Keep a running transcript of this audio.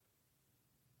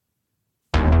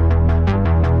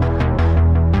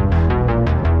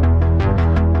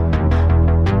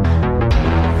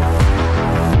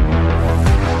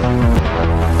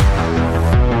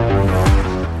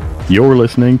You're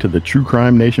listening to the True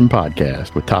Crime Nation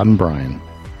podcast with Todd and Brian.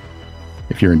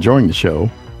 If you're enjoying the show,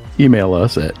 email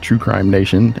us at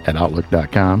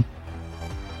truecrimenation@outlook.com.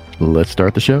 Let's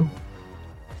start the show.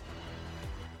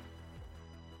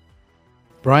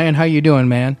 Brian, how you doing,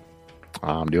 man?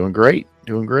 I'm doing great.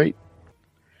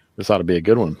 This ought to be a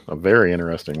good one, a very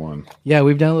interesting one. Yeah,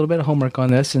 we've done a little bit of homework on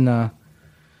this and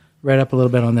read up a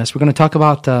little bit on this. We're going to talk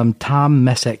about Tom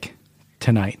Messick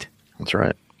tonight. That's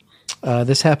right.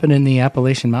 This happened in the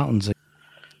Appalachian Mountains,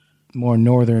 more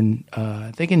northern,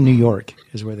 I think in New York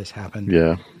is where this happened.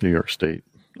 Yeah, New York State.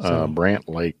 Brant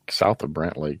Lake, south of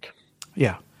Brant Lake.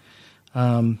 Yeah.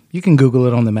 You can Google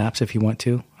it on the maps if you want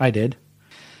to. I did.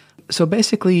 So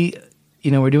basically,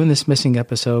 we're doing this missing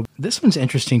episode. This one's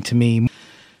interesting to me.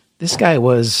 This guy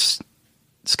was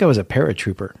a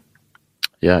paratrooper.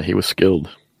 Yeah, he was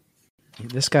skilled.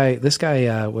 This guy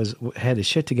had his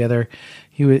shit together.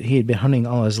 He had been hunting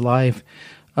all his life,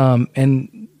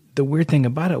 and the weird thing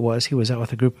about it was he was out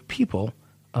with a group of people,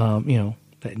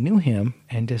 that knew him,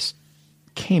 and just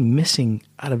came missing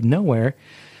out of nowhere.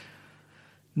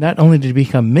 Not only did he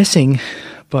become missing,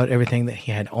 but everything that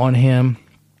he had on him,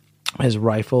 his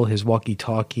rifle, his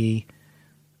walkie-talkie,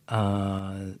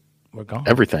 were gone.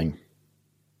 Everything.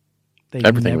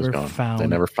 Everything was gone. They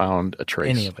never found a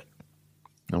trace. Any of it.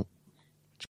 Nope.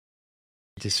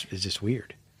 It's just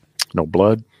weird. No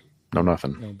blood, no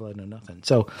nothing. No blood, no nothing.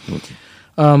 So,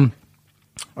 I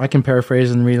can paraphrase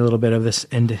and read a little bit of this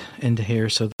into here.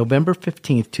 So, November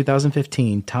 15th,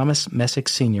 2015, Thomas Messick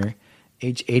Sr.,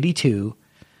 age 82,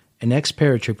 an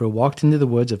ex-paratrooper, walked into the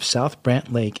woods of South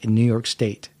Brant Lake in New York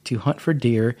State to hunt for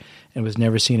deer and was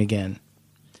never seen again.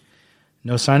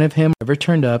 No sign of him ever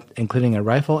turned up, including a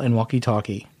rifle and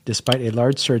walkie-talkie, despite a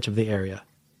large search of the area.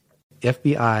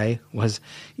 FBI was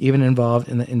even involved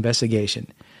in the investigation.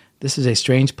 This is a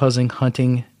strange, puzzling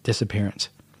hunting disappearance.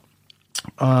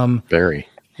 Very.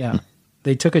 Yeah.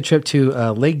 They took a trip to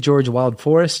Lake George Wild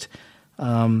Forest.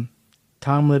 Tom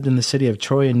lived in the city of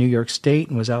Troy in New York State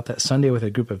and was out that Sunday with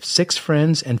a group of 6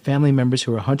 friends and family members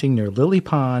who were hunting near Lily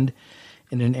Pond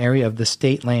in an area of the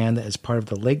state land that is part of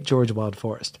the Lake George Wild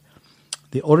Forest.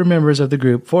 The older members of the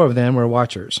group, 4 of them, were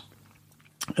watchers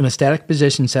in a static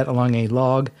position set along a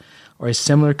log or a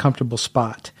similar comfortable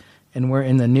spot, and were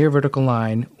in the near vertical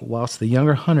line, whilst the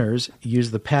younger hunters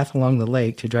used the path along the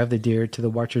lake to drive the deer to the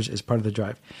watchers as part of the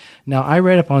drive. Now, I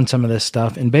read up on some of this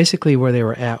stuff, and basically where they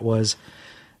were at was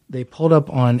they pulled up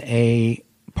on a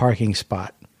parking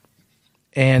spot.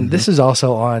 And this is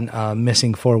also on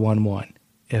Missing 411,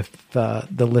 if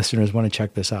the listeners want to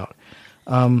check this out.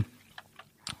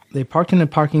 They parked in a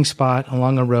parking spot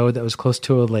along a road that was close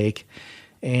to a lake,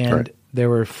 and right. There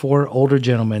were 4 older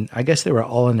gentlemen. I guess they were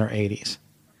all in their 80s.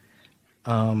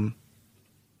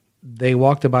 They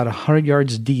walked about 100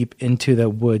 yards deep into the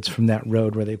woods from that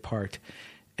road where they parked.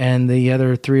 And the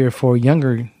other 3 or 4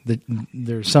 younger,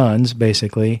 their sons,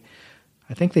 basically,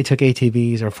 I think they took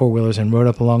ATVs or 4-wheelers and rode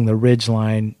up along the ridge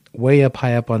line, way up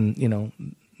high up on,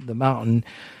 the mountain,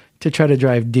 to try to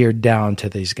drive deer down to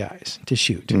these guys to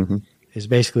shoot, is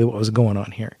basically what was going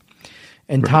on here.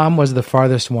 And Tom was the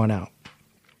farthest one out.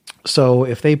 So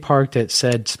if they parked at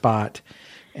said spot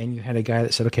and you had a guy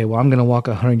that said, okay, well, I'm going to walk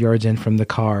 100 yards in from the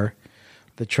truck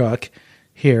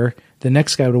here, the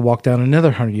next guy would walk down another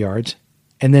 100 yards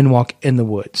and then walk in the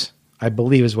woods, I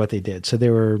believe is what they did. So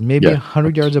they were maybe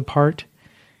 100 yards apart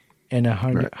and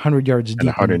 100 yards deep. And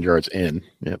 100 yards in,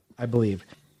 yep. I believe.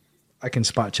 I can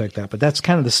spot check that, but that's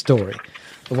kind of the story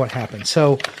of what happened.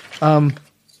 So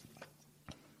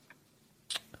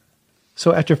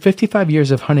after 55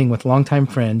 years of hunting with longtime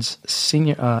friends,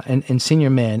 senior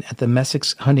men at the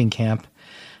Messick's hunting camp,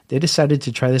 they decided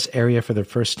to try this area for the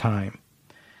first time.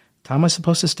 Tom was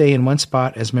supposed to stay in one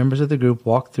spot as members of the group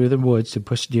walked through the woods to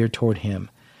push deer toward him.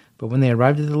 But when they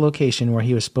arrived at the location where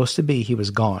he was supposed to be, he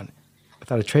was gone.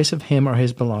 Without a trace of him or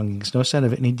his belongings, no sign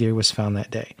of any deer was found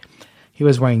that day. He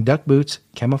was wearing duck boots,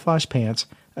 camouflage pants,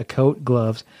 a coat,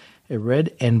 gloves, a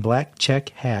red and black check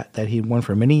hat that he'd worn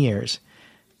for many years.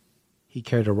 He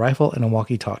carried a rifle and a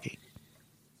walkie-talkie.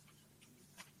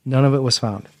 None of it was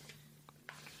found.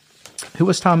 Who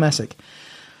was Tom Messick?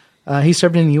 He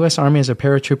served in the U.S. Army as a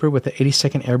paratrooper with the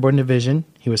 82nd Airborne Division.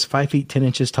 He was 5 feet 10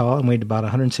 inches tall and weighed about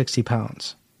 160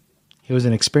 pounds. He was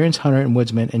an experienced hunter and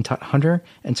woodsman and taught hunter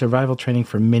and survival training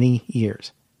for many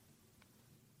years.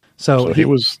 So he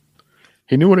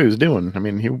knew what he was doing. I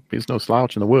mean, he's no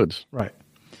slouch in the woods. Right.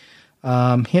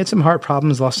 He had some heart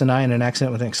problems, lost an eye in an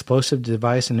accident with an explosive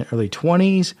device in the early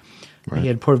 20s. Right. He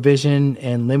had poor vision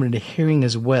and limited hearing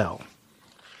as well.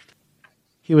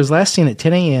 He was last seen at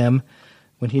 10 a.m.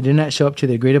 when he did not show up to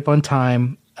the agreed upon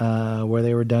time where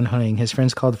they were done hunting. His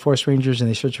friends called the forest rangers, and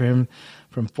they searched for him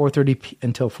from 4:30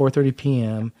 until 4:30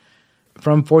 p.m.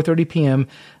 From 4:30 p.m.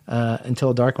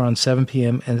 Until dark around 7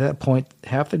 p.m. And at that point,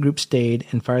 half the group stayed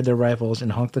and fired their rifles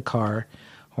and honked the car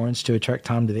horns to attract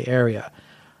Tom to the area.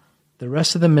 The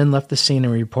rest of the men left the scene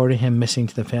and reported him missing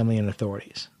to the family and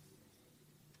authorities.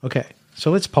 Okay,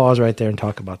 so let's pause right there and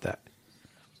talk about that.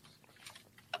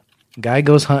 Guy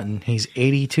goes hunting. He's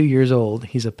 82 years old.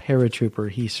 He's a paratrooper.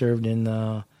 He served in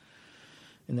the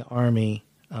Army.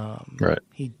 Right.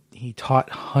 He taught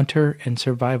hunter and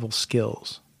survival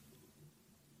skills.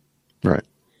 Right.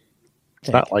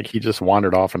 It's not like he just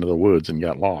wandered off into the woods and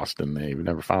got lost and they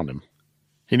never found him.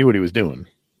 He knew what he was doing.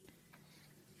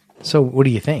 So what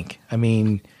do you think? I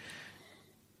mean,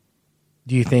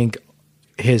 do you think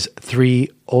his 3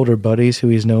 older buddies who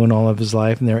he's known all of his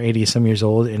life and they're 80-some years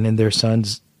old and then their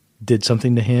sons did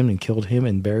something to him and killed him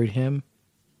and buried him?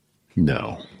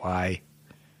 No. Why?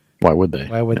 Why would they?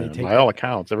 Why would they take By all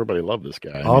accounts, everybody loved this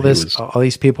guy. All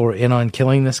these people were in on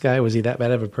killing this guy. Was he that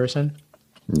bad of a person?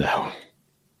 No.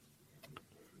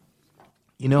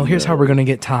 Here's how we're going to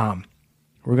get Tom.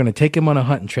 We're going to take him on a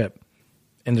hunting trip,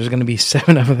 and there's going to be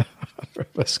 7 of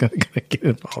us going to get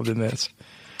involved in this.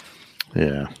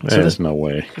 Yeah, there's no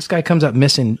way. This guy comes up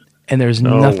missing, and there's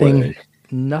nothing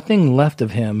left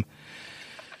of him.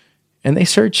 And they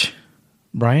search,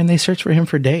 Brian. They search for him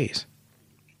for days.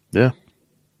 Yeah,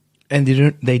 and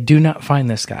they do not find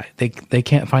this guy. They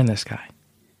can't find this guy.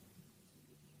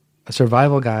 A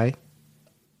survival guy.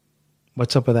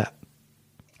 What's up with that?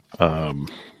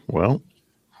 Well,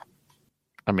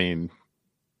 I mean,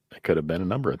 it could have been a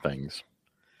number of things.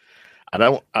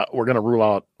 We're going to rule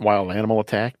out wild animal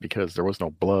attack because there was no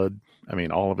blood. I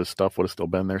mean, all of his stuff would have still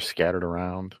been there scattered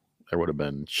around. There would have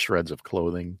been shreds of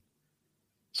clothing,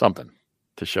 something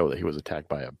to show that he was attacked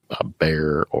by a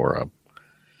bear or a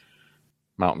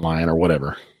mountain lion or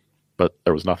whatever. But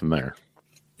there was nothing there.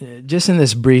 Just in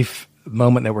this brief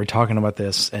moment that we're talking about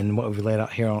this and what we've laid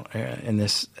out here in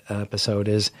this episode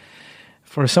is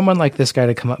for someone like this guy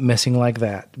to come up missing like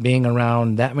that, being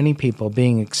around that many people,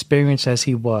 being experienced as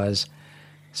he was,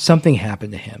 something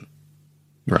happened to him.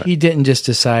 Right. He didn't just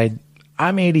decide,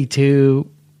 I'm 82.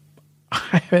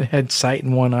 I haven't had sight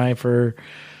in one eye for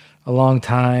a long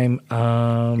time.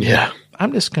 I'm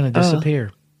just going to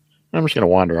disappear. I'm just going to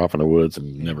wander off in the woods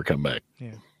and never come back.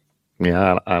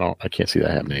 Yeah. I can't see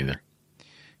that happening either.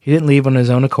 He didn't leave on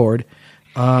his own accord.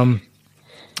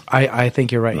 I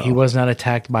think you're right. No. He was not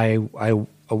attacked by a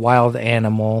wild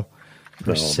animal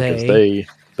per se.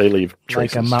 They leave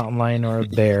traces. Like a mountain lion or a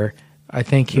bear. I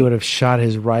think he would have shot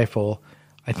his rifle.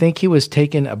 I think he was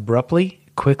taken abruptly,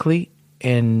 quickly,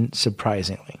 and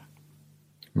surprisingly.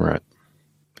 Right.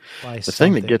 The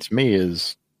thing that gets me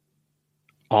is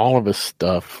all of his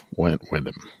stuff went with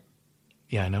him.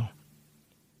 Yeah, I know.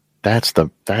 That's the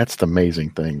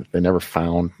amazing thing. They never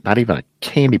found not even a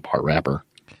candy bar wrapper.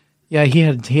 Yeah, he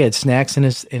had snacks in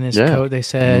his coat. They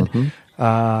said,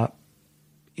 an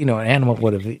animal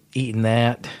would have eaten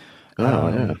that.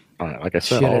 Yeah, like I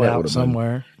said, all that would have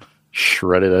somewhere,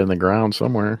 shredded in the ground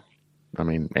somewhere. I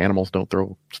mean, animals don't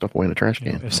throw stuff away in the trash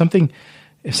can. If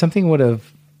something would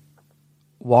have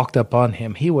walked up on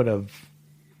him, he would have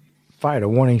fired a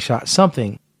warning shot.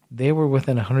 Something. They were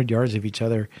within 100 yards of each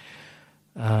other.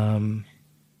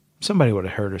 Somebody would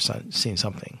have heard or seen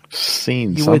something.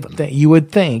 You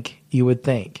would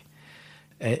think.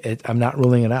 I'm not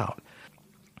ruling it out.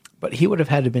 But he would have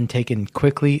had to have been taken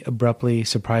quickly, abruptly,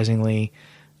 surprisingly.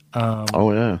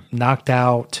 Knocked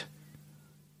out.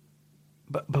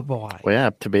 But why? Well, yeah,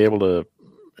 to be able to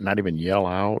not even yell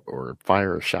out or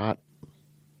fire a shot.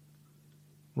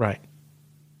 Right.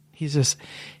 He's just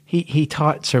he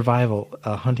taught survival,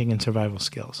 hunting and survival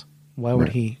skills. Why would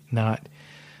he not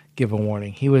give a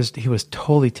warning? He was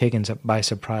totally taken by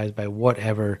surprise by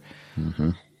whatever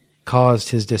caused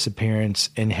his disappearance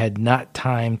and had not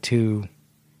time to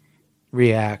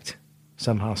react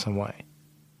somehow, some way.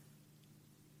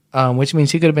 Which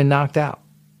means he could have been knocked out.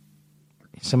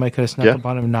 Somebody could have snuck up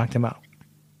on him and knocked him out.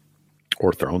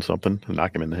 Or thrown something and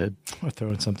knocked him in the head. Or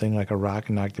thrown something like a rock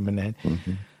and knocked him in the head.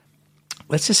 Mm-hmm.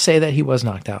 Let's just say that he was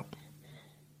knocked out.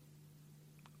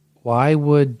 Why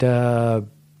would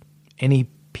any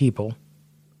people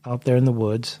out there in the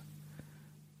woods,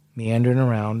 meandering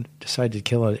around, decide to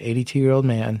kill an 82-year-old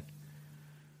man?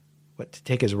 What, to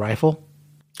take his rifle?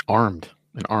 An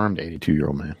armed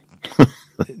 82-year-old man.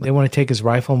 They want to take his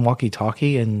rifle and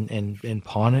walkie-talkie and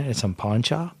pawn it at some pawn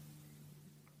shop?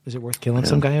 Is it worth killing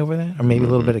some guy over there? Or maybe a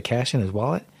little bit of cash in his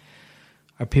wallet?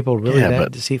 Are people really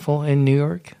that deceitful in New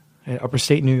York? In upper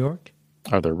state New York?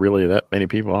 Are there really that many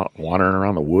people out wandering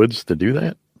around the woods to do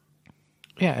that?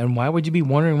 Yeah, and why would you be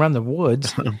wandering around the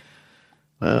woods?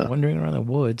 Uh, Wandering around the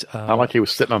woods. Not like he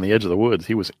was sitting on the edge of the woods.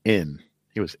 He was in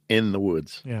the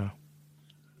woods. Yeah.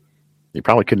 You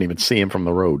probably couldn't even see him from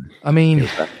the road. I mean, He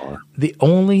was that far. the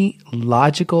only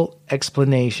logical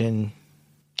explanation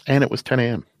And it was 10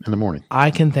 a.m. in the morning.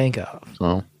 I can think of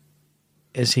So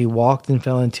is he walked and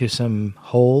fell into some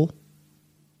hole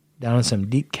down in some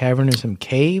deep cavern or some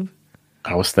cave,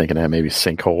 I was thinking that maybe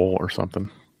sinkhole or something.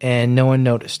 and no one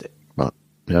noticed it. But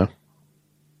yeah.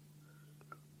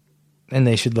 And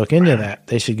they should look into that.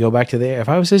 They should go back to there. If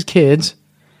I was his kids,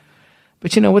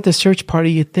 but you know, with the search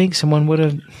party, you'd think someone would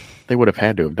have. They would have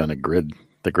had to have done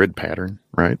the grid pattern,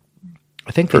 right?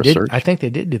 I think they did. I think they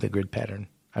did do the grid pattern.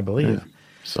 I believe. Yeah.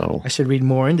 So I should read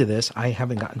more into this. I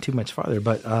haven't gotten too much farther,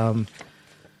 but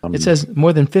it says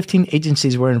more than 15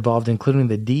 agencies were involved, including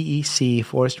the DEC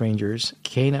Forest Rangers,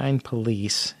 Canine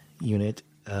Police Unit,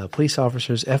 police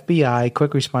officers, FBI,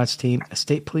 Quick Response Team,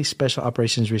 State Police Special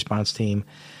Operations Response Team.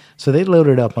 So they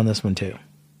loaded up on this one too,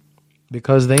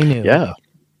 because they knew. yeah.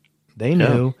 They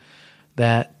knew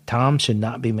that Tom should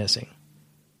not be missing.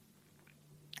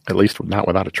 At least not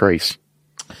without a trace.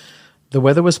 The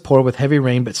weather was poor with heavy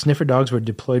rain, but sniffer dogs were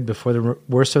deployed before the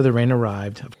worst of the rain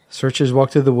arrived. Searchers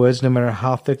walked through the woods, no matter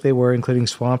how thick they were, including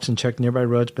swamps, and checked nearby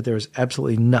roads, but there was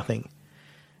absolutely nothing.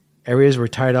 Areas were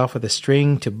tied off with a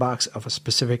string to box off a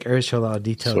specific areas to allow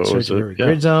detailed search of every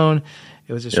grid zone.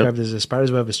 It was described as a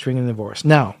spider's web of string in the forest.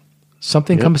 Now,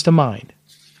 something comes to mind.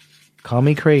 Call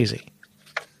me crazy.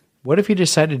 What if you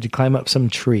decided to climb up some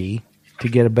tree to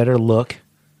get a better look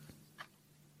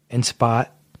and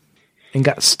spot, and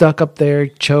got stuck up there,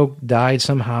 choked, died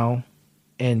somehow,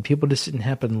 and people just didn't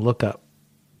happen to look up?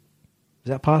 Is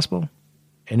that possible?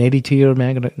 An 82-year-old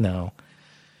man gonna? No.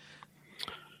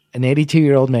 An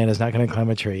 82-year-old man is not going to climb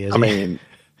a tree, is he? I mean,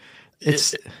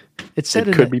 it's said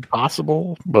it could be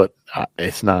possible, but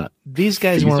it's not. These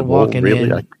guys feasible, weren't walking really.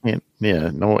 in. I can't. Yeah,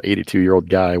 no 82-year-old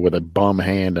guy with a bum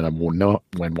hand and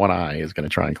when one eye is going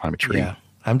to try and climb a tree. Yeah,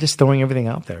 I'm just throwing everything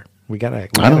out there. We gotta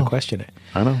question it.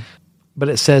 I know. But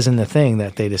it says in the thing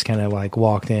that they just kind of like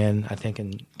walked in, I think,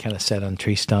 and kind of sat on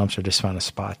tree stumps or just found a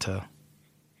spot to,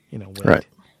 wait. Right.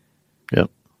 Yep.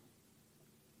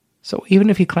 So even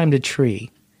if he climbed a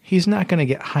tree, he's not going to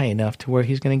get high enough to where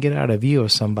he's going to get out of view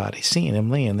of somebody seeing him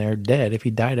laying there dead if he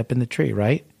died up in the tree,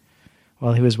 right?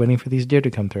 While he was waiting for these deer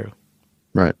to come through.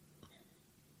 Right.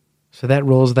 So that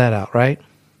rules that out, right?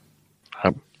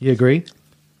 You agree?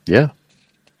 Yeah.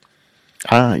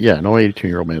 Yeah, no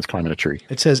 82-year-old man is climbing a tree.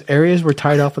 It says areas were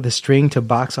tied off with a string to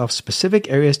box off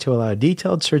specific areas to allow a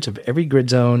detailed search of every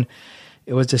grid zone.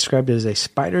 It was described as a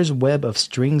spider's web of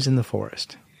strings in the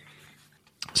forest.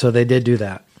 So they did do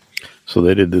that. So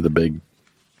they did do the big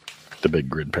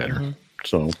grid pattern. Mm-hmm.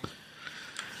 So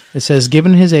it says,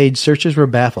 given his age, searchers were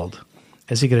baffled,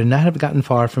 as he could not have gotten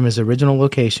far from his original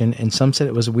location, and some said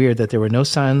it was weird that there were no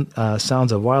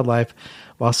sounds of wildlife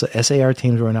whilst the SAR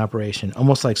teams were in operation,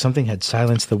 almost like something had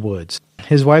silenced the woods.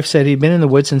 His wife said he'd been in the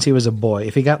woods since he was a boy.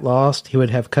 If he got lost, he would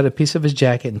have cut a piece of his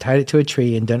jacket and tied it to a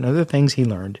tree and done other things he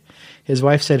learned. His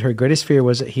wife said her greatest fear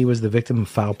was that he was the victim of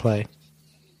foul play.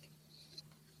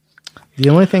 The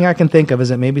only thing I can think of is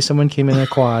that maybe someone came in a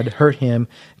quad, hurt him,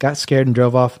 got scared, and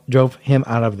drove him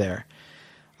out of there.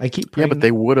 I keep praying. yeah, but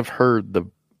they would have heard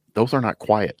those are not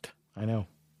quiet. I know.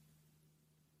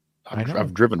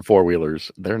 I've driven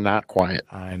four-wheelers. They're not quiet.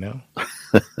 I know.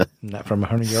 Not from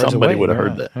 100 yards away. Somebody would have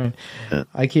heard that. Right. Yeah.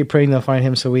 I keep praying they'll find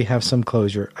him so we have some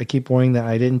closure. I keep worrying that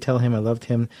I didn't tell him I loved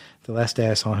him the last day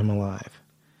I saw him alive.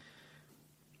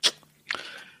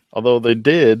 Although they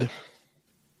did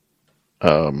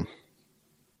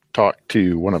talk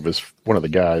to one of the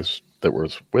guys that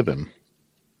was with him.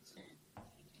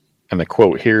 And the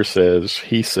quote here says,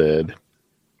 he said,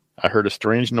 "I heard a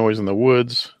strange noise in the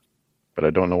woods, but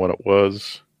I don't know what it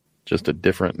was. Just a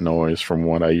different noise from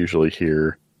what I usually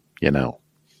hear, you know.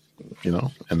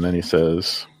 And then he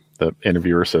says, the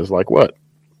interviewer says, like what?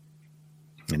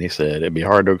 And he said, it'd be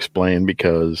hard to explain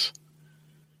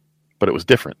but it was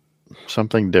different.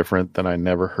 Something different than I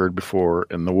never heard before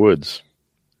in the woods.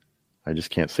 I just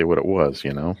can't say what it was,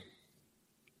 And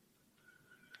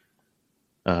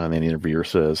then the interviewer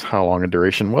says, how long a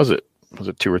duration was it? Was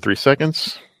it 2 or 3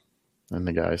 seconds? And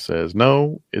the guy says,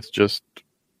 no, it's just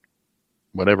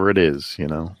whatever it is, He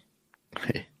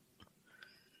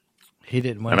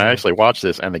didn't want And I actually watched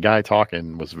this, and the guy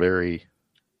talking was very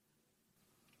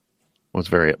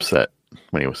upset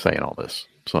when he was saying all this.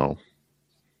 So,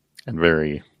 and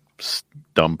very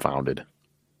dumbfounded.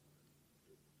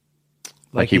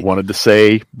 Like he wanted to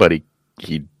say, but he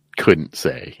couldn't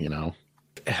say,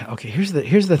 Okay, here's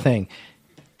the thing.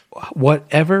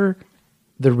 Whatever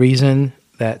the reason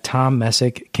that Tom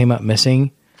Messick came up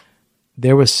missing,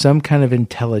 there was some kind of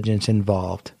intelligence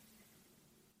involved.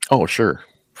 Oh, sure.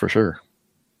 For sure.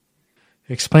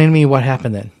 Explain to me what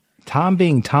happened then. Tom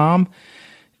being Tom,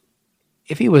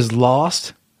 if he was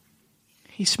lost,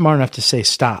 he's smart enough to say,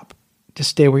 stop. Just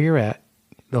stay where you're at.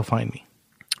 They'll find me.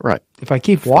 Right. If I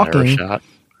keep Fire a walking, shot.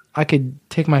 I could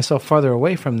take myself farther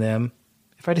away from them.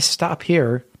 If I just stop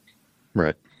here,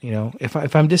 Right. you know,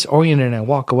 if I'm disoriented and I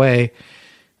walk away,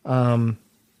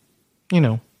 you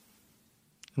know,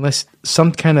 unless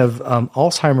some kind of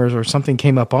Alzheimer's or something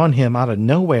came up on him out of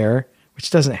nowhere, which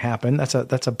doesn't happen. That's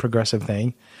a progressive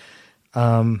thing.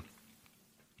 Where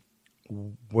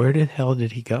the hell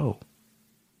did he go?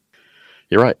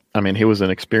 You're right. I mean, he was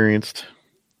a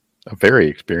very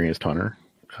experienced hunter.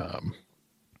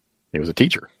 He was a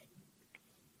teacher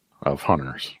of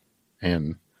hunters,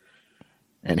 and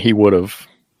he would have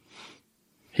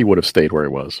stayed where he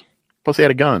was. Plus, he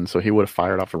had a gun, so he would have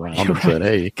fired off a round and said,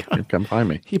 "Hey, come find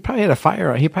me." He probably had a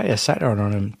fire. He probably had a sidearm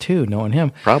on him too, knowing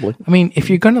him. Probably. I mean, if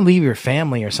you're going to leave your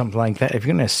family or something like that, if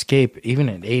you're going to escape, even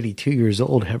at 82 years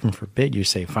old, heaven forbid, you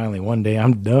say, "Finally, one day,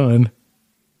 I'm done."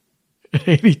 At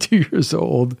 82 years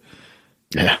old,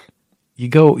 Yeah. you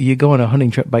go on a hunting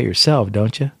trip by yourself,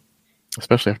 don't you?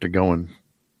 Especially after going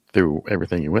through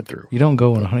everything you went through. You don't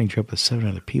go on a hunting trip with 7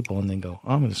 other people and then go,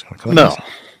 oh, I'm just going to go.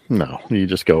 No. You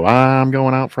just go, I'm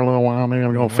going out for a little while. Maybe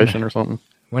I'm going fishing or something.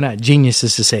 We're not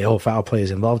geniuses to say, oh, foul play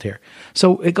is involved here.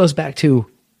 So it goes back to,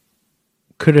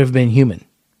 could have been human.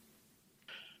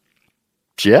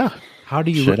 Yeah. How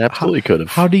do you Shit, absolutely could have.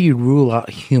 How do you rule out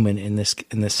human in this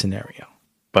scenario?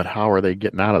 But how are they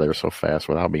getting out of there so fast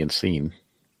without being seen?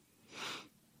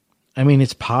 I mean,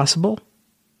 it's possible.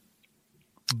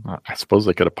 I suppose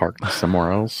they could have parked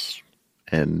somewhere else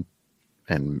and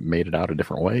made it out a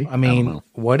different way. I mean,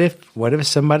 what if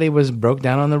somebody was broke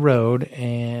down on the road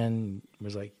and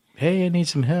was like, "Hey, I need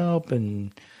some help,"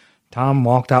 and Tom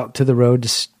walked out to the road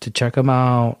to check him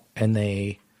out, and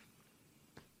they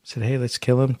said, "Hey, let's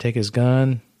kill him. Take his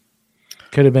gun."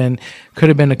 Could have been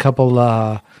a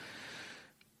couple.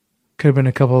 Could have been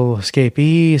a couple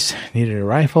escapees. Needed a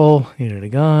rifle. Needed a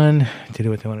gun to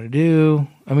do what they wanted to do.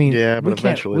 I mean, yeah, but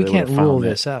we can't rule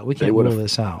this out. We can't rule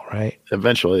this out, right?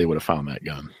 Eventually, they would have found that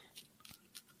gun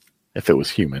if it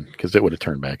was human, because it would have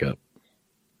turned back up.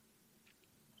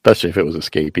 Especially if it was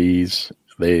escapees,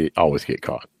 they always get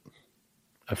caught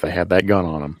if they had that gun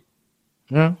on them.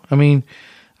 No, I mean,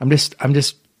 I'm just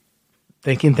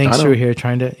thinking things through here,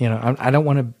 trying to, I don't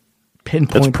want to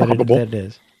pinpoint that it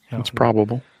is. It's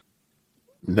probable.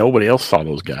 Nobody else saw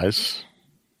those guys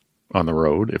on the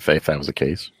road if that was the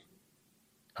case.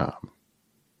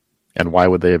 And why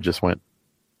would they have just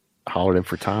hollered in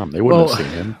for Tom? They wouldn't have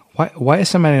seen him. Why is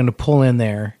somebody going to pull in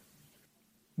there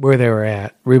where they were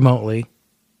at remotely?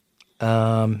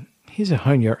 He's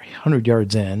 100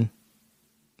 yards in.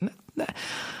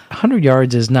 100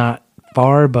 yards is not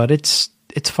far, but it's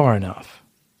far enough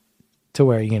to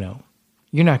where, you're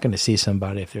not going to see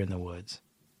somebody if they're in the woods.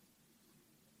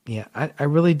 Yeah, I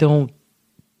really don't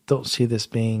see this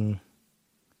being...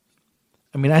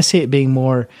 I mean, I see it being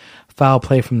more foul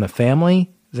play from the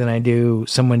family than I do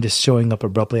someone just showing up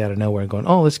abruptly out of nowhere and going,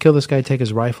 oh, let's kill this guy, take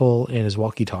his rifle and his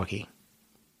walkie-talkie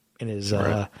and his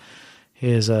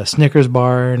Snickers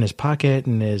bar in his pocket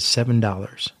and his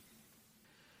 $7.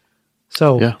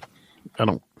 So yeah,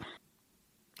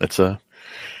 it's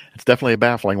definitely a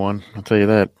baffling one. I'll tell you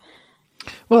that.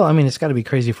 Well, I mean, it's got to be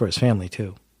crazy for his family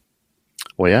too.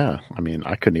 Well, yeah. I mean,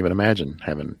 I couldn't even imagine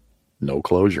having no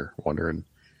closure, wondering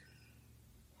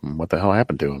what the hell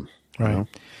happened to him. Right.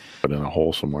 Put in a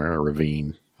hole somewhere, a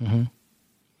ravine. Mm-hmm.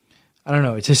 I don't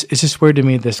know. It's just weird to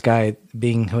me, this guy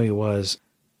being who he was.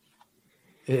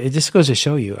 It just goes to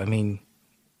show you, I mean,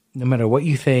 no matter what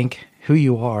you think, who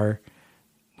you are,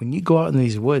 when you go out in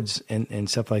these woods and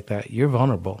stuff like that, you're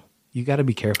vulnerable. You got to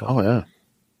be careful. Oh, yeah.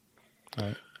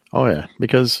 Right. Oh, yeah.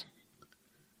 Because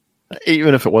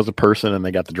even if it was a person and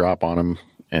they got the drop on him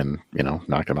and,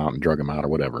 knocked him out and drug him out or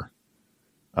whatever,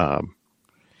 there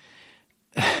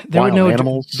were no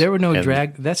animals. There were no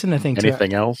drag. That's another thing.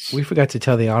 Anything else? We forgot to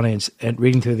tell the audience and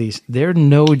reading through these. There are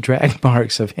no drag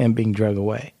marks of him being dragged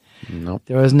away. Nope.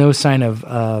 There was no sign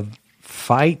of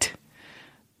fight.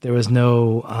 There was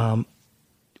no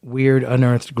weird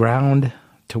unearthed ground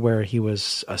to where he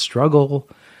was a struggle.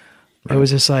 Right. It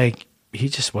was just like he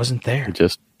just wasn't there. He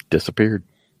just disappeared.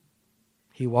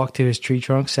 He walked to his tree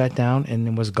trunk, sat down, and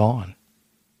then was gone.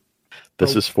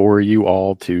 This is for you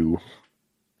all to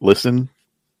listen,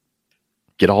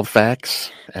 get all the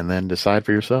facts, and then decide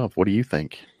for yourself. What do you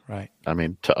think? Right. I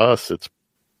mean, to us, it's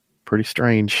pretty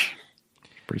strange.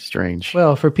 Pretty strange.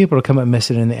 Well, for people to come up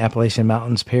missing in the Appalachian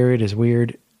Mountains period is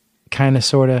weird, kind of,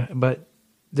 sort of, but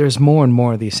there's more and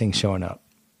more of these things showing up.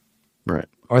 Right.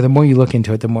 Or the more you look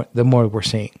into it, the more we're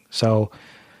seeing. So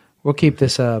we'll keep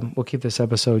this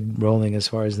episode rolling as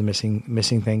far as the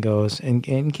missing thing goes, and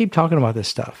keep talking about this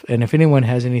stuff. And if anyone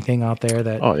has anything out there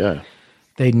that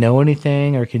they know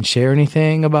anything or can share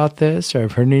anything about this, or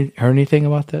have heard anything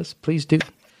about this, please do.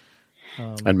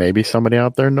 And maybe somebody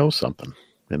out there knows something,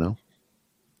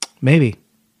 Maybe.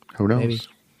 Who knows?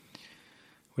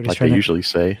 Maybe. Like they usually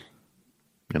say,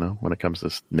 when it comes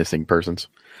to missing persons,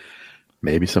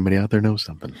 maybe somebody out there knows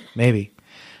something. Maybe.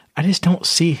 I just don't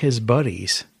see his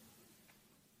buddies.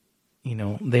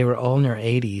 They were all in their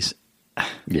 80s.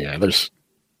 Yeah, there's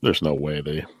no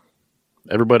way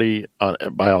everybody,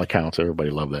 by all accounts, everybody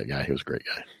loved that guy. He was a great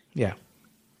guy. Yeah.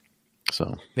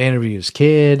 So they interviewed his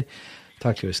kid,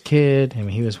 talked to his kid. I mean,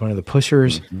 he was one of the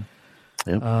pushers. Mm-hmm.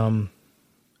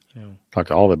 Yep. Talked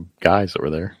to all the guys that were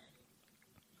there.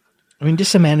 I mean,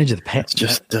 just imagine the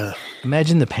panic.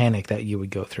 Imagine the panic that you would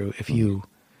go through if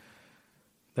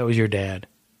that was your dad.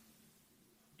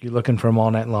 You're looking for him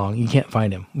all night long. You can't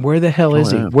find him. Where the hell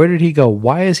is he? Where did he go?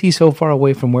 Why is he so far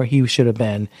away from where he should have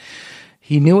been?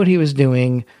 He knew what he was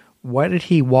doing. Why did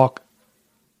he walk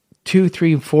 2,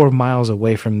 3, 4 miles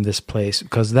away from this place?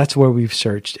 Because that's where we've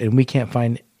searched and we can't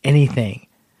find anything.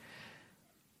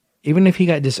 Even if he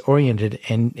got disoriented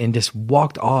and just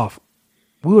walked off,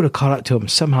 we would have caught up to him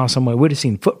somehow, some way. We'd have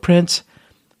seen footprints,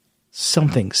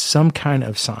 something, some kind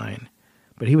of sign.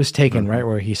 But he was taken right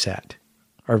where he sat,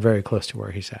 or very close to where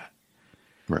he sat.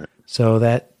 Right. So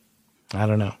that, I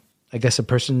don't know. I guess a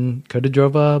person could have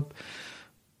drove up.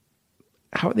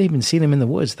 How would they even seen him in the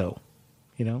woods, though?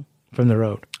 From the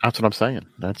road. That's what I'm saying.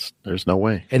 There's no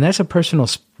way. And that's a personal.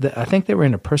 I think they were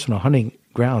in a personal hunting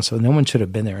ground, so no one should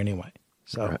have been there anyway.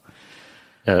 So, right.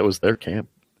 Yeah, it was their camp.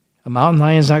 A mountain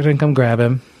lion's not going to come grab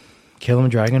him, kill him,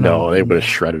 drag him out. No, they would have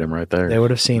shredded him right there. They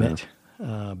would have seen it.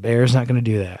 Bear's not going to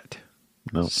do that.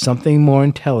 No. Something more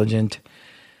intelligent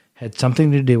had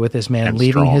something to do with this man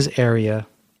leaving his area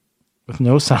with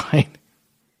no sign.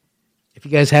 If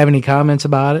you guys have any comments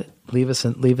about it, leave us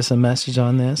a message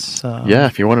on this. Yeah,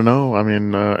 if you want to know, I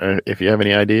mean, if you have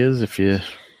any ideas, if you're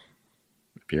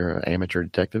an amateur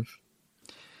detective,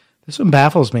 this one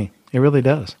baffles me. It really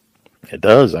does. It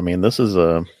does. I mean, this is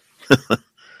a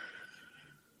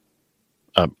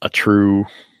true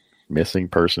missing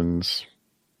persons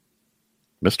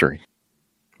mystery.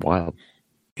 Wild.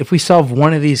 If we solve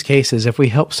one of these cases, if we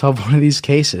help solve one of these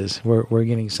cases, we're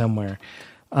getting somewhere.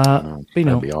 That'd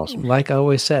be awesome. Like I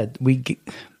always said,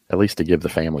 at least to give the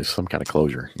families some kind of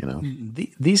closure.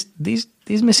 These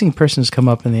missing persons come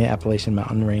up in the Appalachian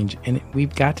Mountain Range, and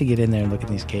we've got to get in there and look at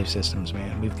these cave systems,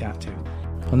 man. We've got to.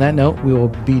 On that note, we will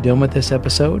be done with this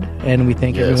episode, and we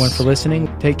thank everyone for listening.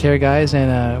 Take care, guys,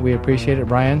 and we appreciate it.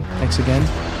 Brian, thanks again.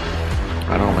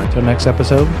 I don't know, man. Until next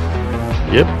episode.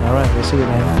 Yep. All right, we'll see you,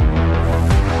 man.